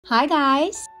Hi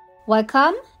guys,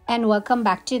 welcome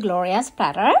back to Gloria's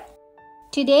Platter.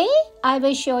 Today I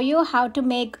will show you how to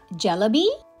make jalebi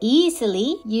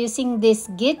easily using this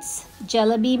GITS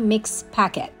jalebi mix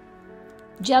packet.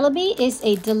 Jalebi is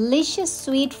a delicious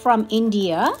sweet from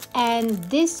India and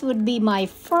this would be my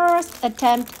first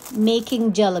attempt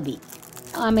making jalebi.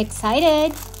 I'm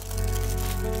excited.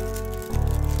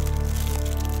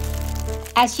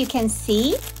 As you can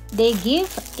see, they give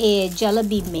a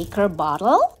jalebi maker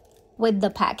bottle with the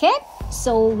packet,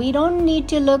 so we don't need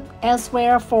to look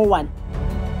elsewhere for one.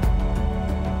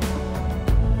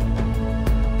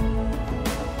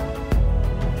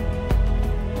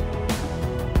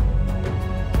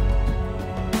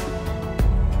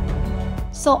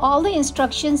 So all the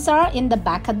instructions are in the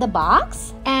back of the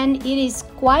box and it is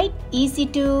quite easy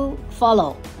to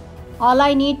follow. All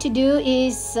I need to do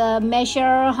is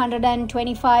measure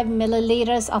 125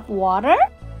 milliliters of water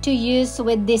to use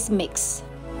with this mix.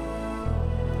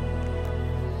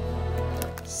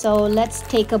 So let's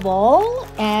take a bowl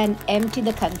and empty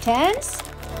the contents.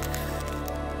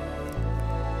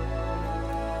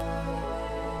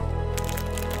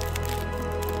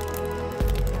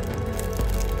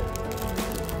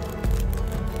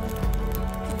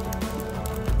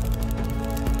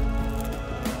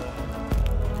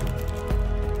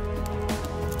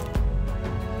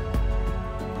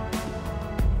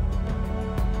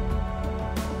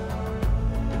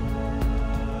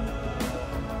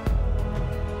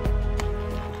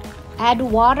 Add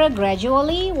water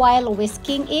gradually while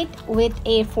whisking it with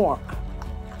a fork.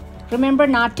 Remember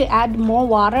not to add more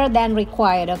water than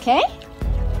required, okay?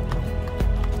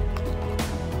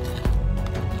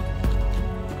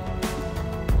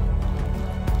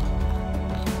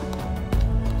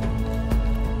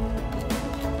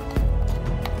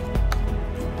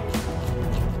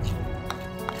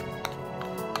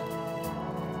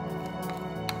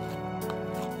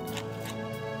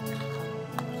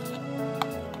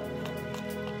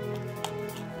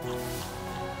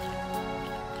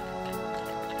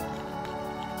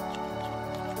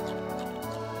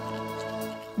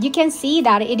 You can see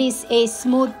that it is a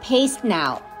smooth paste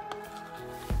now.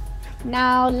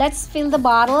 Now let's fill the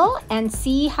bottle and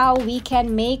see how we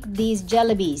can make these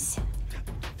jalebis.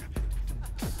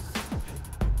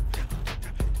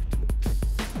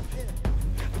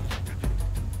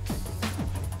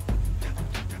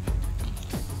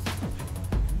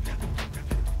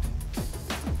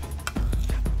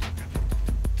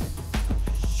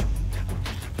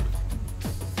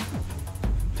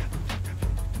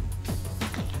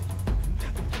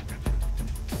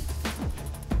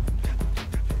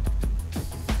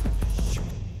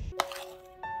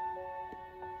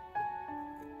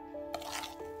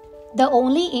 The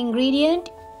only ingredient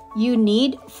you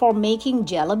need for making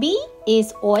jalebi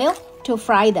is oil to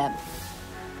fry them.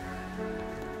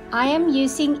 I am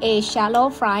using a shallow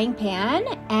frying pan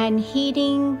and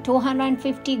heating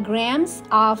 250 grams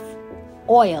of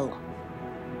oil.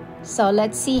 So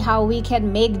let's see how we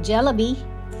can make jalebi.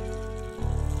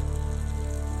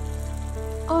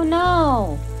 Oh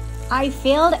no! I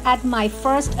failed at my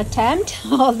first attempt,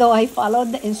 although I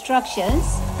followed the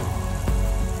instructions.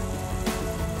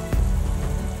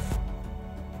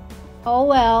 Oh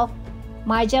well,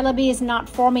 my jalebi is not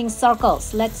forming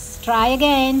circles. Let's try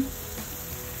again.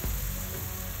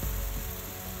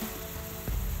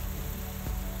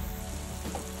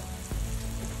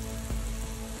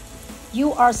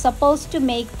 You are supposed to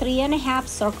make 3.5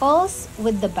 circles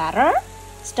with the batter,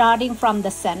 starting from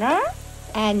the center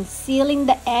and sealing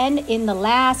the end in the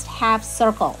last half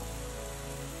circle.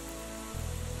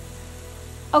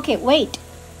 Okay, wait.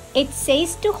 It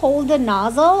says to hold the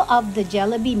nozzle of the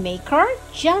jalebi maker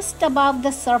just above the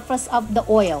surface of the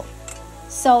oil.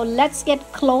 So let's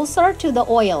get closer to the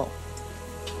oil.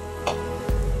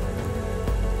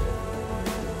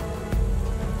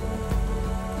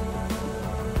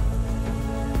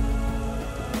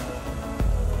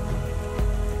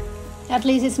 At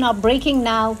least it's not breaking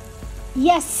now.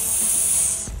 Yes!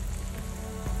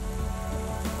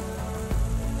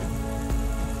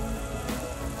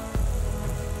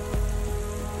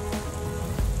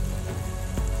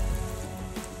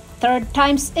 Third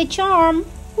time's a charm.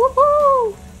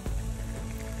 Woohoo!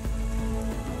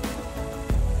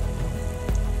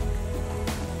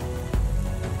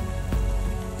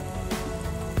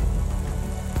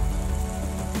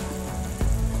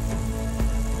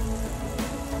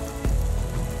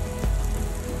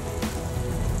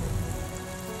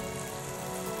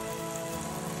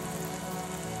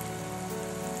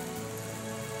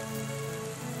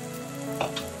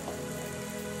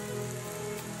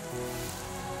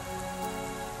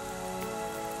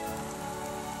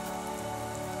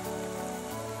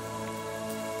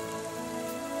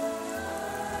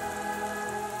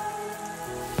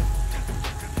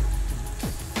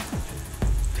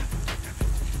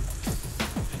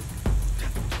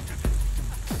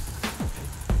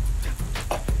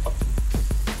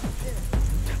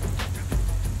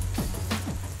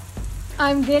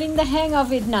 I'm getting the hang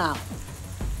of it now.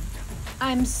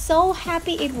 I'm so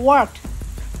happy it worked.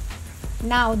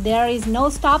 Now there is no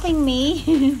stopping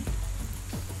me.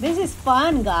 This is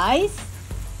fun, guys.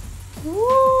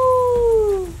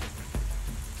 Woo!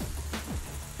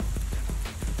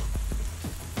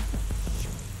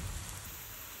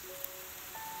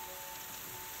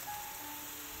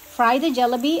 Fry the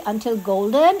jalebi until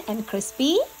golden and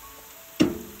crispy.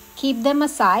 Keep them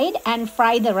aside and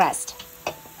fry the rest.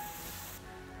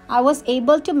 I was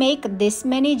able to make this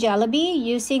many jalebi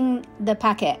using the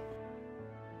packet.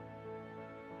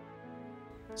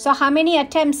 So how many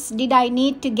attempts did I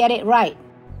need to get it right?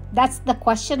 That's the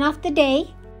question of the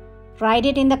day. Write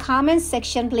it in the comments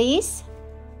section, please.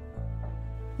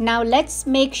 Now let's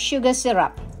make sugar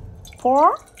syrup.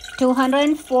 Pour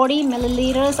 240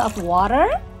 milliliters of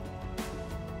water.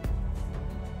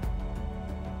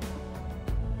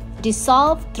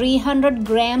 Dissolve 300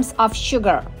 grams of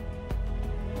sugar.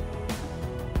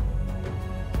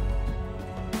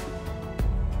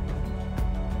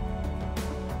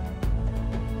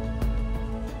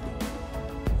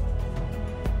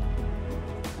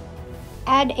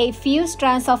 Add a few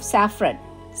strands of saffron.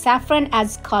 Saffron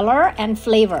adds color and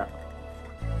flavor.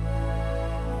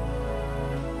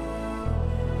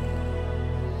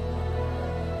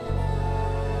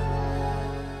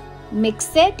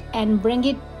 Mix it and bring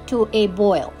it to a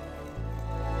boil.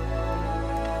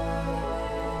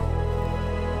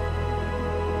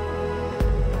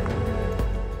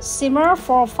 Simmer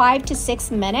for 5 to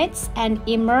 6 minutes and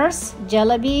immerse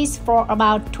jalebis for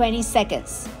about 20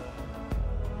 seconds.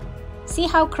 See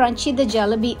how crunchy the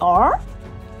jalebi are?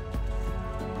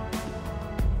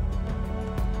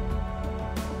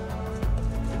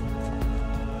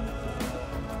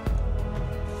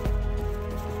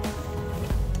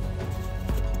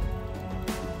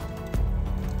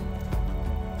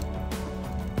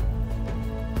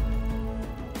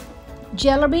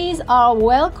 Jalebis are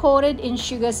well coated in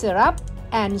sugar syrup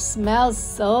and smell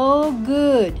so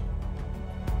good.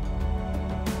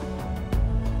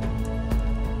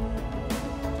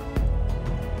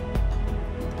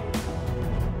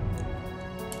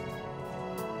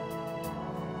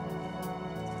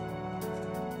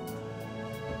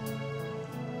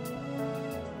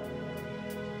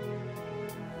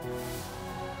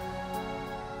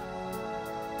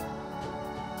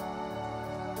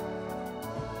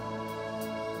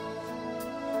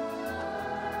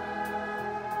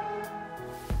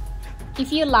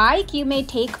 If you like, you may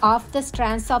take off the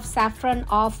strands of saffron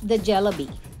off the jalebi.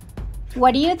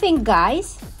 What do you think,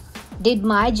 guys? Did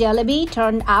my jalebi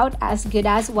turn out as good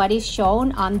as what is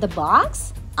shown on the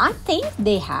box? I think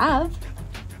they have.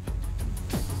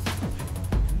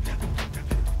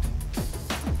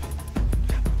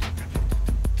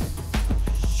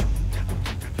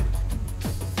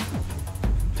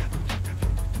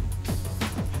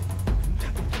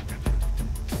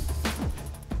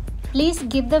 Please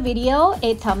give the video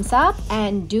a thumbs up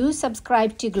and do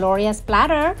subscribe to Gloria's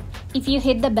Platter. If you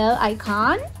hit the bell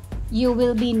icon, you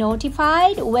will be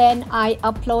notified when I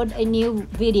upload a new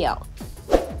video.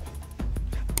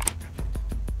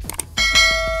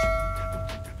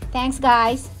 Thanks,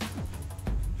 guys.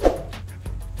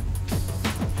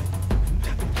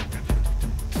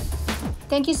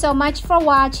 Thank you so much for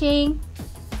watching.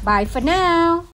 Bye for now.